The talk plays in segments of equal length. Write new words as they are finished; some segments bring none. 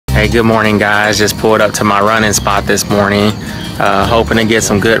Hey, good morning guys. Just pulled up to my running spot this morning, hoping to get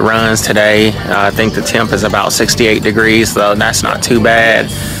some good runs today. I think the temp is about 68 degrees, though that's not too bad.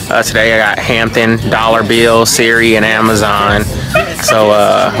 Today I got Hampton, Dollar Bill, Siri, and Amazon. So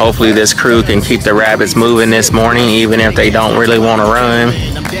hopefully this crew can keep the rabbits moving this morning, even if they don't really want to run.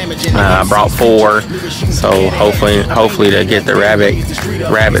 I brought 4, so hopefully to get the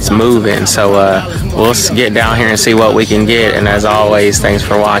rabbits moving. So we'll get down here and see what we can get. And as always, thanks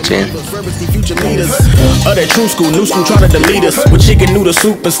for watching. Of that true school, new school trying to delete us with chicken noodle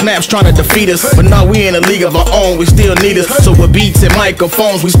soup and snaps trying to defeat us. But now we in a league of our own, we still need us. So with beats and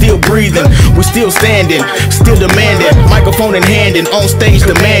microphones, we still breathing, we still standing, still demanding, microphone in hand and on stage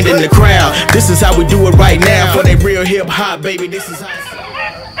demanding the crowd. This is how we do it right now for that real hip hop, baby. This is how.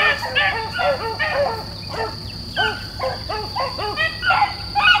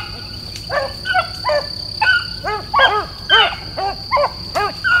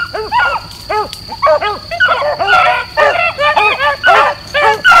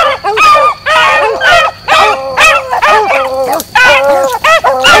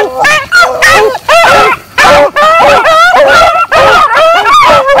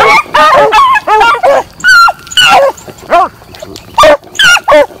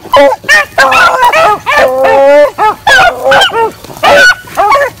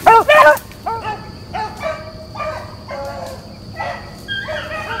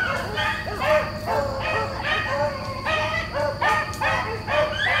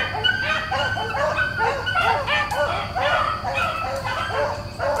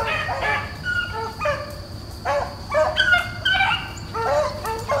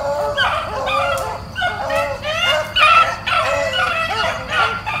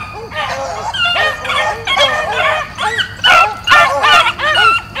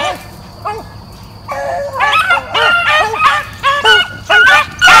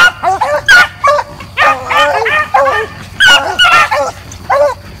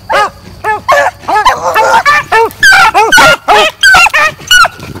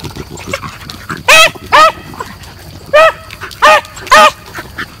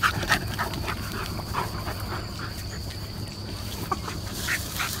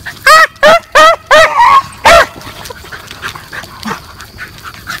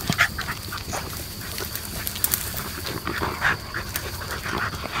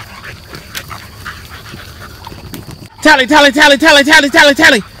 Tally, tally, tally, tally, tally, tally,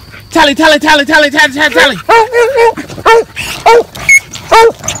 tally. Tally, tally, tally, tally, tally, tally, tally.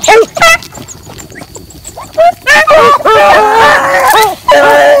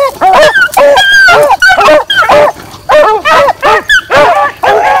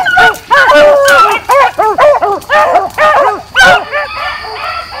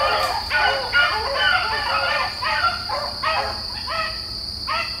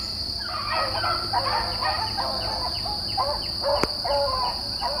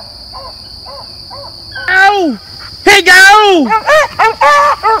 Here you go!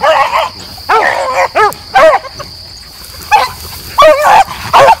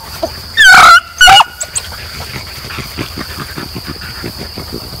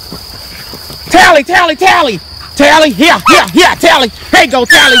 Tally, tally, tally! Tally, here, tally! Here you go,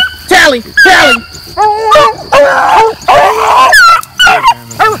 tally, tally, tally!